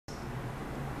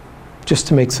just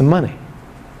to make some money.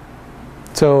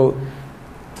 So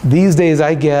these days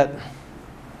I get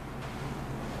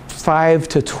 5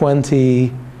 to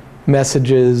 20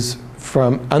 messages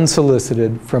from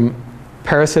unsolicited from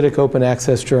parasitic open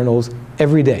access journals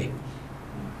every day.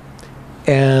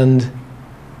 And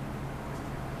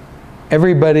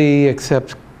everybody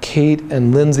except Kate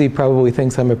and Lindsay probably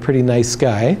thinks I'm a pretty nice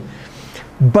guy.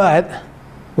 But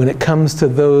when it comes to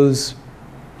those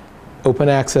open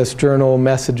access journal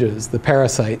messages, the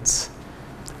parasites,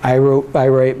 I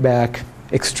write back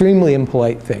extremely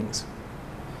impolite things.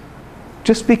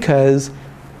 Just because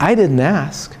I didn't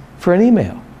ask for an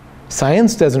email.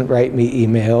 Science doesn't write me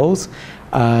emails.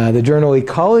 The journal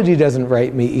Ecology doesn't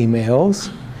write me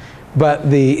emails.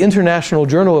 But the International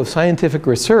Journal of Scientific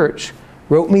Research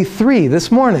wrote me 3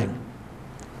 this morning.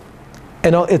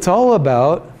 And it's all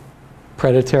about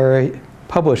predatory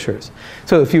publishers.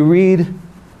 So if you read,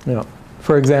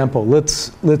 for example,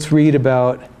 let's read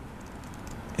about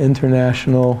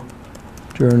International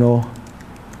Journal .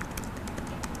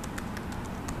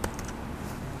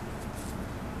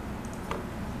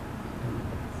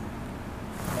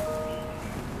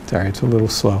 Sorry, it's a little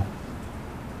slow.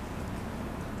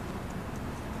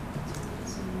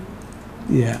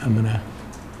 Yeah, I'm gonna.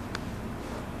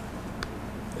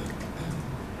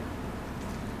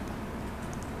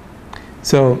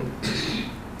 So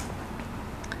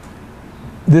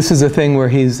this is a thing where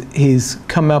he's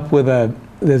come up with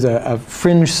there's a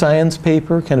fringe science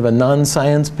paper, kind of a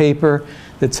non-science paper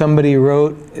that somebody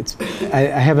wrote. I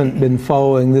haven't been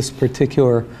following this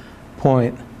particular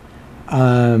point.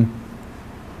 And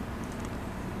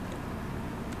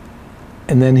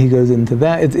then he goes into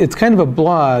that. It's kind of a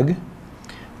blog,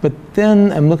 but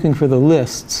then I'm looking for the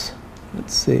lists.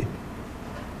 Let's see.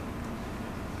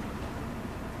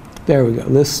 There we go,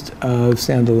 list of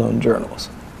standalone journals.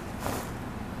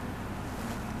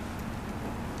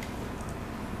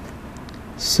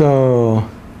 So,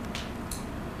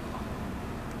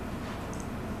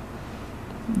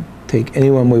 take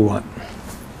any one we want.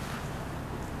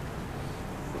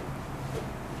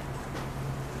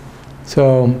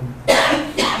 So,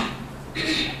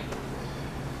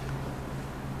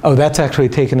 oh, that's actually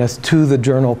taken us to the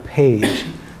journal page.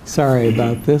 Sorry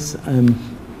about this. I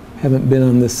haven't been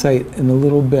on this site in a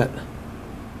little bit.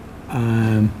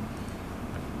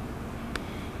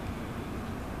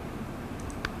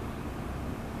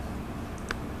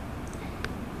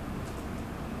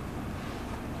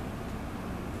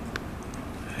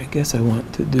 I guess I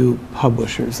want to do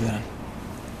publishers then.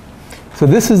 So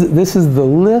this is the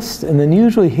list, and then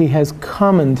usually he has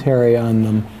commentary on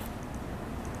them.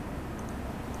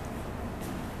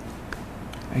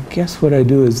 I guess what I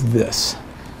do is this.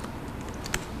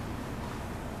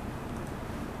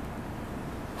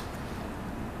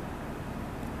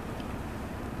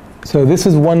 So this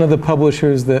is one of the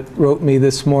publishers that wrote me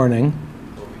this morning.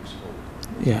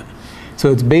 Yeah.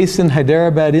 So it's based in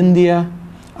Hyderabad, India,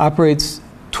 operates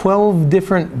 12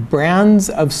 different brands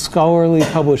of scholarly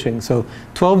publishing. So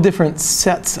 12 different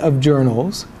sets of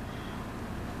journals,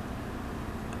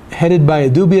 headed by a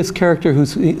dubious character who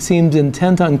seems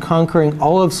intent on conquering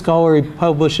all of scholarly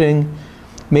publishing,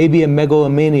 maybe a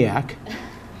megalomaniac.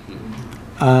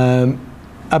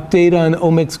 Update on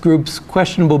Omics Group's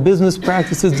questionable business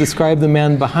practices, describe the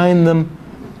man behind them.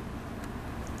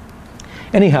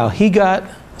 Anyhow, he got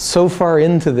so far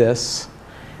into this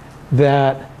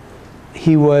that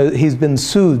he's been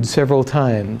sued several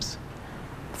times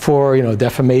for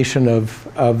defamation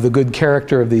of the good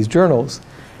character of these journals.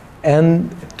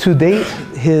 And to date,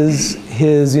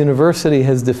 his university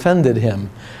has defended him.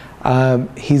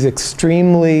 He's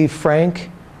extremely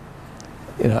frank.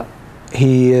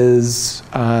 He is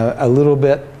a little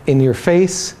bit in your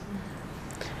face.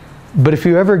 But if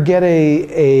you ever get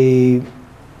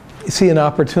see an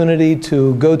opportunity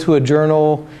to go to a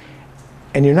journal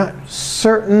and you're not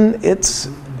certain it's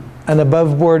an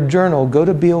above board journal, go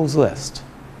to Beale's list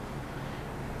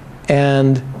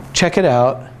and check it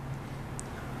out.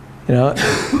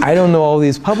 I don't know all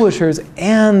these publishers,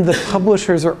 and the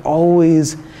publishers are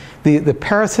always, the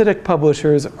parasitic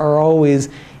publishers are always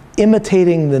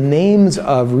imitating the names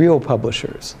of real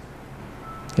publishers.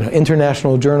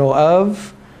 International Journal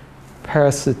of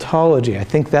Parasitology, I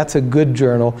think that's a good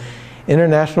journal.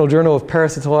 International Journal of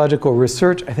Parasitological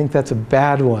Research, I think that's a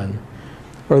bad one.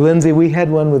 Or Lindsay, we had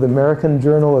one with American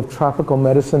Journal of Tropical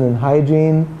Medicine and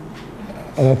Hygiene,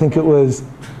 and I think it was,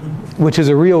 which is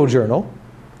a real journal,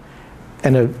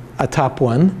 and a top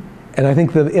one. And I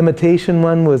think the imitation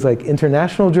one was like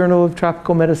International Journal of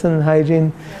Tropical Medicine and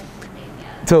Hygiene.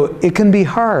 So it can be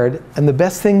hard, and the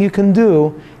best thing you can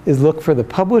do is look for the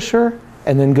publisher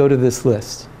and then go to this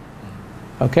list.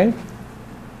 Okay?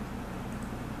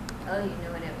 Oh, you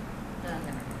know what it, no, never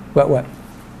mind. What?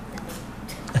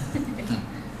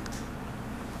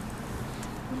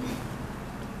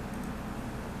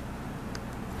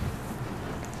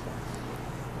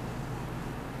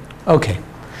 Okay,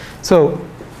 so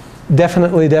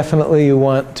definitely you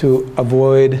want to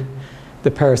avoid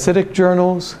the parasitic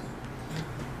journals.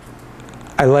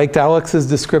 I liked Alex's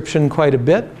description quite a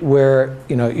bit, where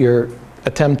you're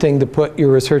attempting to put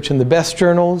your research in the best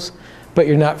journals, but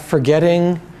you're not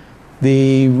forgetting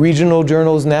the regional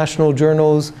journals, national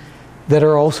journals that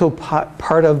are also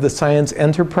part of the science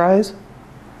enterprise.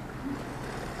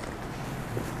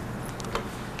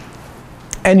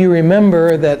 And you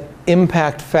remember that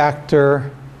impact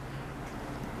factor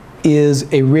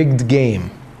is a rigged game,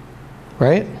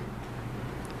 right?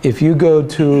 If you go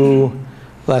to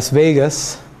Las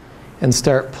Vegas and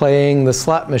start playing the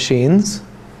slot machines,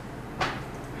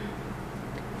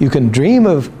 you can dream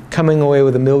of coming away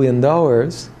with $1 million,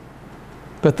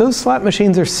 but those slot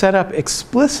machines are set up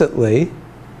explicitly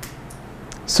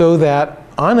so that,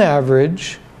 on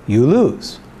average, you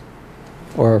lose.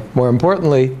 Or, more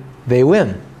importantly, they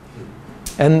win.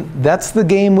 And that's the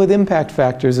game with impact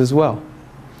factors as well.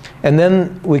 And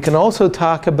then we can also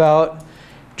talk about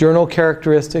journal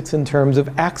characteristics in terms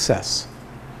of access.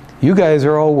 You guys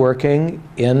are all working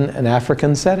in an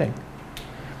African setting.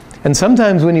 And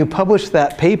sometimes when you publish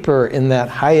that paper in that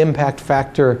high impact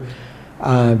factor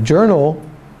journal,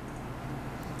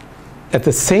 at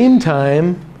the same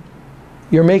time,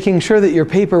 you're making sure that your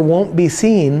paper won't be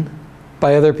seen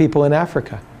by other people in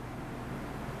Africa.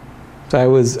 So I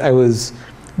was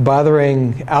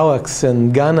bothering Alex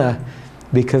in Ghana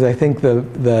because I think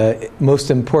the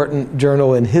most important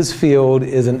journal in his field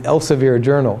is an Elsevier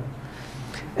journal.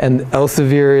 And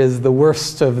Elsevier is the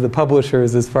worst of the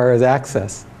publishers as far as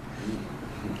access.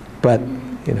 But,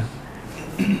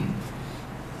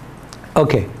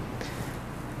 Okay.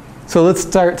 So let's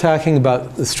start talking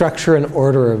about the structure and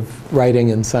order of writing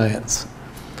in science.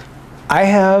 I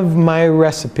have my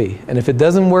recipe, and if it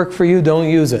doesn't work for you, don't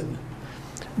use it.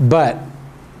 But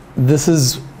this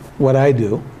is what I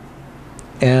do,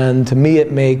 and to me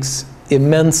it makes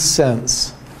immense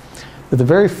sense. But the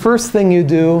very first thing you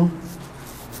do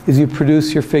is you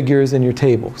produce your figures and your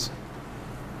tables.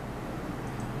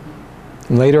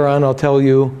 And later on I'll tell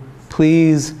you,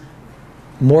 please,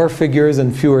 more figures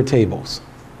and fewer tables.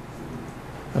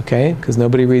 Okay? Because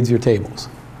nobody reads your tables.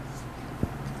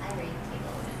 I read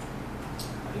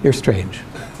tables. You're strange.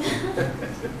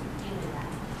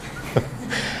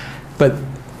 But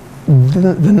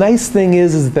the nice thing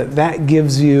is that that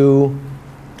gives you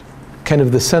kind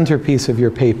of the centerpiece of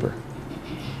your paper.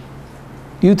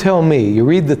 You tell me, you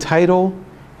read the title,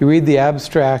 you read the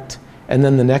abstract, and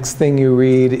then the next thing you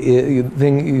read,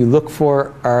 thing you look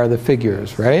for are the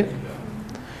figures, right?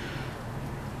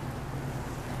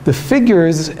 The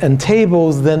figures and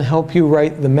tables then help you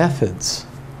write the methods.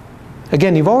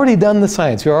 Again, you've already done the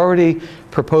science. You already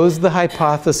proposed the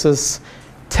hypothesis,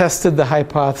 tested the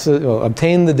hypothesis, well,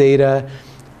 obtained the data,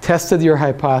 tested your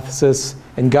hypothesis,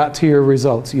 and got to your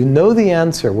results. You know the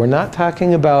answer. We're not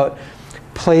talking about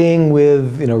playing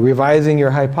with, revising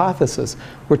your hypothesis.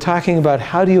 We're talking about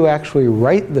how do you actually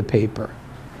write the paper.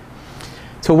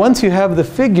 So once you have the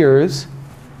figures,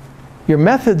 your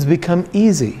methods become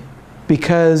easy,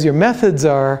 because your methods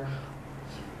are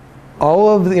all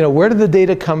of the, where did the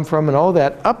data come from and all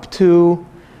that, up to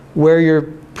where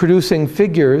you're producing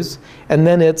figures, and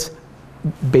then it's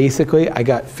basically, I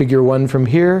got figure 1 from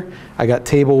here, I got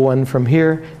table 1 from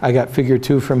here, I got figure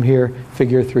 2 from here,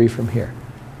 figure 3 from here.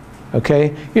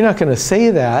 Okay? You're not going to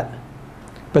say that,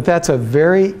 but that's a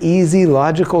very easy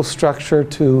logical structure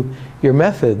to your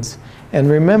methods. And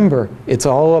remember, it's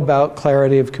all about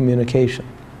clarity of communication.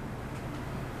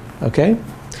 Okay?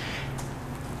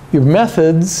 Your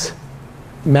methods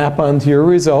map onto your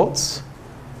results.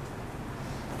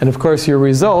 And of course, your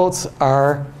results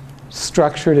are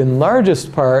structured in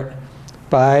largest part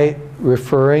by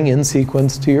referring in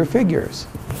sequence to your figures.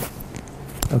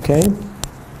 Okay?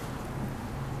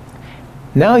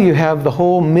 Now you have the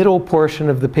whole middle portion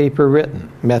of the paper written,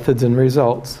 methods and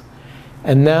results.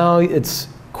 And now it's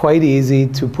quite easy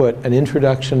to put an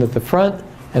introduction at the front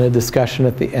and a discussion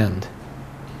at the end.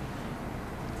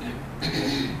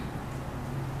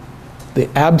 The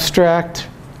abstract,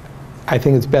 I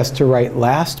think it's best to write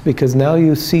last, because now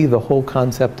you see the whole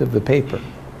concept of the paper.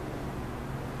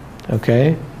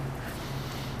 Okay?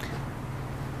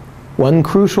 One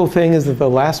crucial thing is that the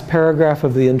last paragraph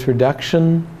of the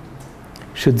introduction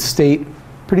should state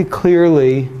pretty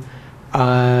clearly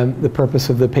the purpose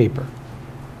of the paper.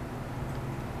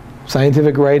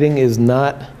 Scientific writing is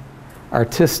not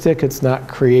artistic, it's not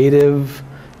creative.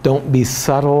 Don't be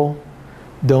subtle.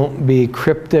 Don't be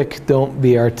cryptic. Don't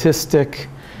be artistic.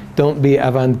 Don't be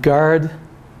avant-garde.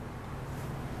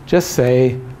 Just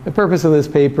say, the purpose of this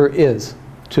paper is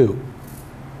to.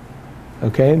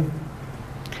 Okay?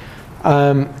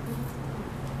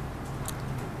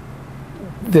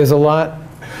 There's a lot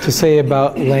to say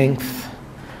about length.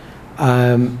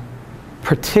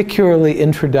 Particularly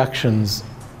introductions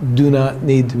do not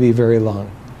need to be very long.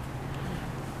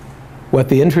 What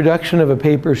the introduction of a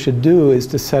paper should do is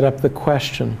to set up the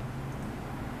question.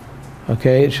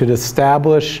 Okay? It should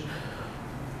establish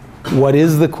what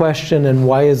is the question and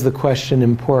why is the question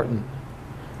important.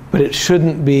 But it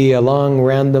shouldn't be a long,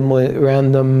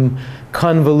 random,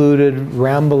 convoluted,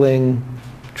 rambling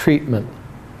treatment.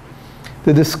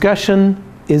 The discussion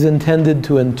is intended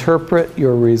to interpret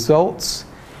your results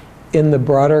in the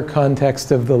broader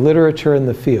context of the literature and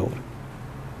the field.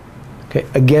 Okay,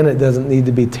 again, it doesn't need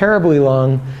to be terribly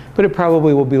long, but it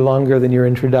probably will be longer than your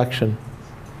introduction.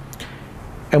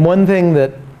 And one thing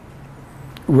that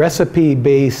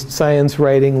recipe-based science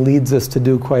writing leads us to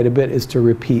do quite a bit is to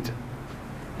repeat.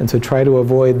 And so try to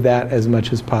avoid that as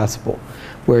much as possible,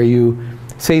 where you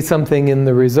say something in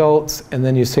the results and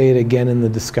then you say it again in the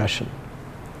discussion.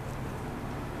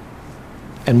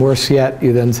 And worse yet,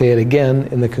 you then say it again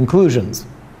in the conclusions.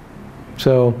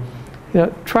 So,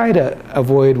 try to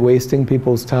avoid wasting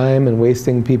people's time and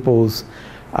wasting people's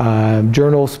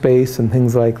journal space and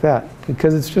things like that,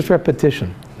 because it's just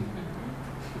repetition.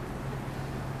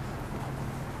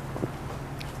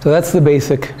 So that's the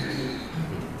basic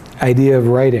idea of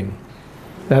writing.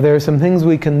 Now there are some things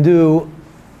we can do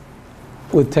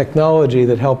with technology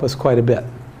that help us quite a bit.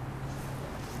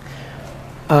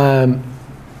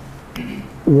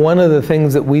 One of the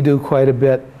things that we do quite a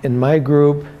bit in my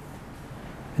group,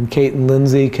 and Kate and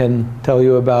Lindsay can tell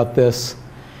you about this,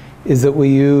 is that we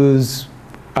use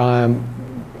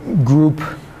group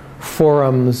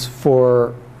forums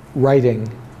for writing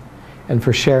and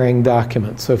for sharing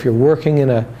documents. So if you're working in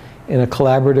a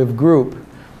collaborative group,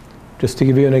 just to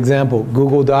give you an example,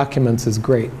 Google Documents is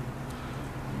great.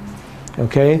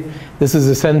 Okay? This is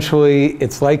essentially,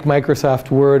 it's like Microsoft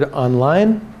Word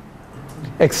online,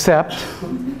 except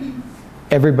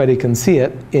everybody can see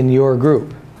it in your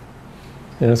group.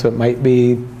 So it might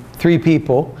be 3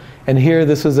 people. And here,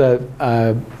 this is a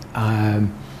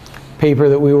paper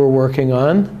that we were working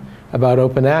on about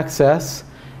open access.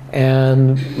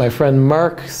 And my friend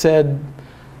Mark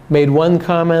made one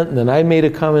comment, and then I made a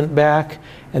comment back,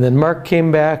 and then Mark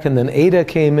came back, and then Ada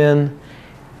came in.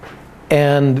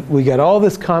 And we got all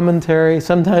this commentary.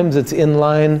 Sometimes it's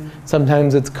inline,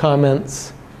 sometimes it's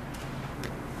comments.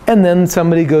 And then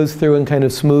somebody goes through and kind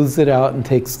of smooths it out and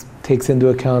takes into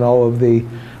account all of the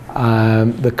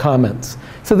comments.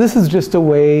 So this is just a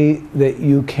way that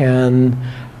you can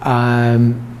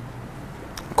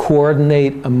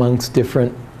coordinate amongst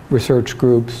different research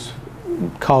groups,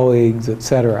 colleagues,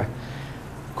 etc.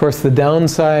 Of course, the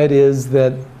downside is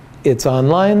that it's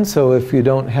online, so if you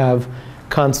don't have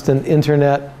constant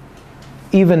internet,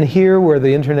 even here where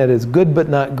the internet is good but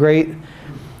not great,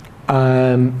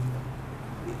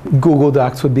 Google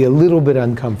Docs would be a little bit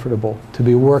uncomfortable to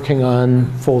be working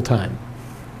on full time.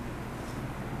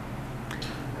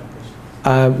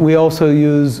 We also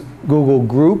use Google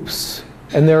Groups,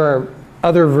 and there are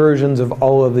other versions of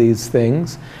all of these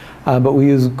things, but we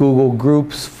use Google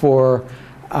Groups for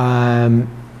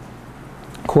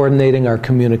coordinating our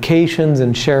communications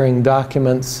and sharing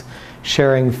documents,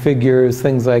 sharing figures,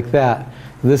 things like that.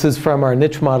 This is from our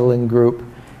niche modeling group,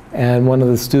 and one of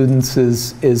the students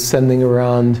is sending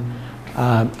around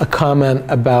a comment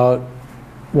about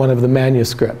one of the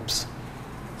manuscripts.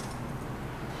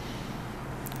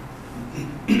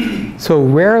 So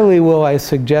rarely will I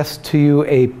suggest to you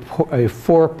a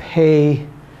for-pay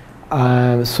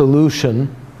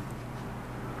solution,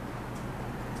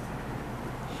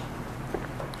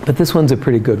 but this one's a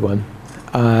pretty good one.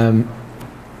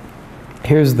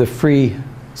 Here's the free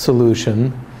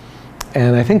solution,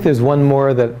 and I think there's one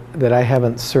more that I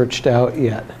haven't searched out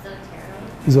yet.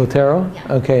 Zotero?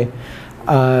 Yeah. Okay.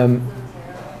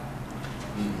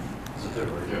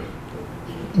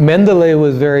 Mendeley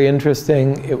was very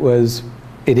interesting.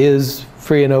 It is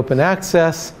free and open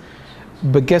access,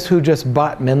 but guess who just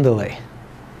bought Mendeley?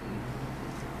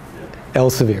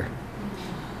 Elsevier.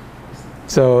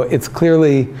 So it's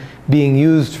clearly being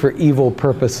used for evil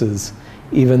purposes,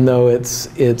 even though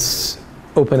it's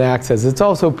open access. It's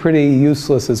also pretty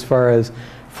useless as far as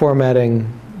formatting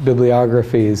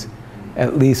bibliographies,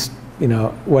 at least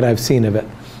what I've seen of it.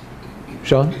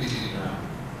 Sean?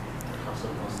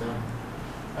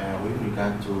 With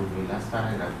regard to the last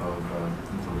paragraph of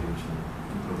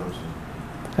introduction.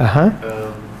 Uh-huh.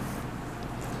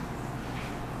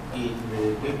 In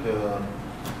the paper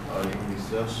or in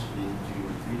research,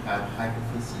 we have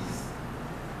hypotheses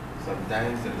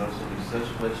sometimes and also research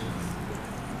questions.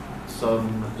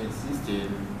 Some insist in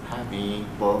having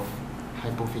both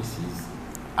hypotheses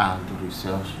and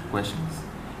research questions,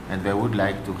 and they would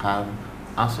like to have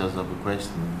answers of the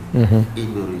question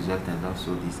in the result and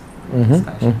also this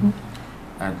discussion.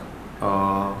 And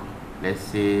let's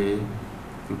say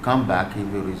you come back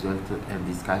in the result and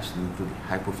discussion to the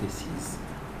hypothesis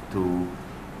to,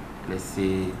 let's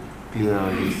say,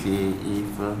 clearly say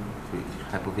if the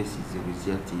hypothesis is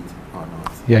rejected or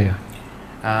not. Yeah,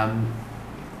 yeah.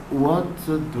 What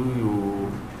do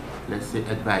you, let's say,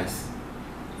 advise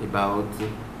about,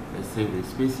 let's say, the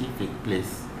specific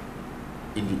place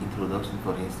in the introduction,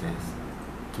 for instance,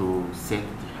 to set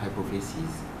the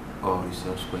hypothesis or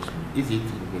research question? Is it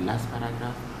in the last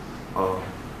paragraph or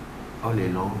all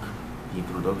along the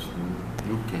introduction?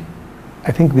 You can.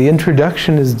 I think the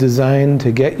introduction is designed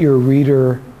to get your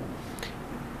reader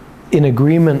in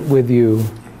agreement with you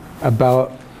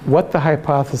about what the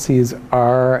hypotheses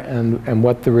are and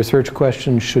what the research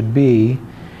questions should be,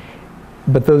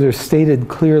 but those are stated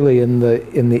clearly at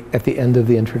the end of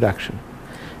the introduction.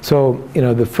 So, you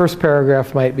know, the first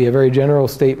paragraph might be a very general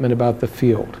statement about the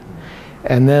field,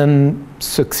 and then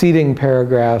succeeding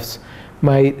paragraphs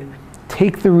might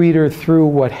take the reader through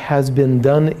what has been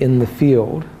done in the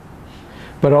field,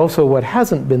 but also what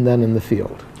hasn't been done in the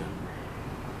field.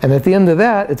 And at the end of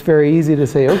that, it's very easy to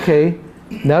say, okay,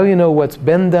 now you know what's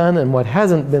been done and what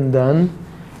hasn't been done,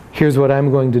 here's what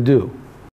I'm going to do.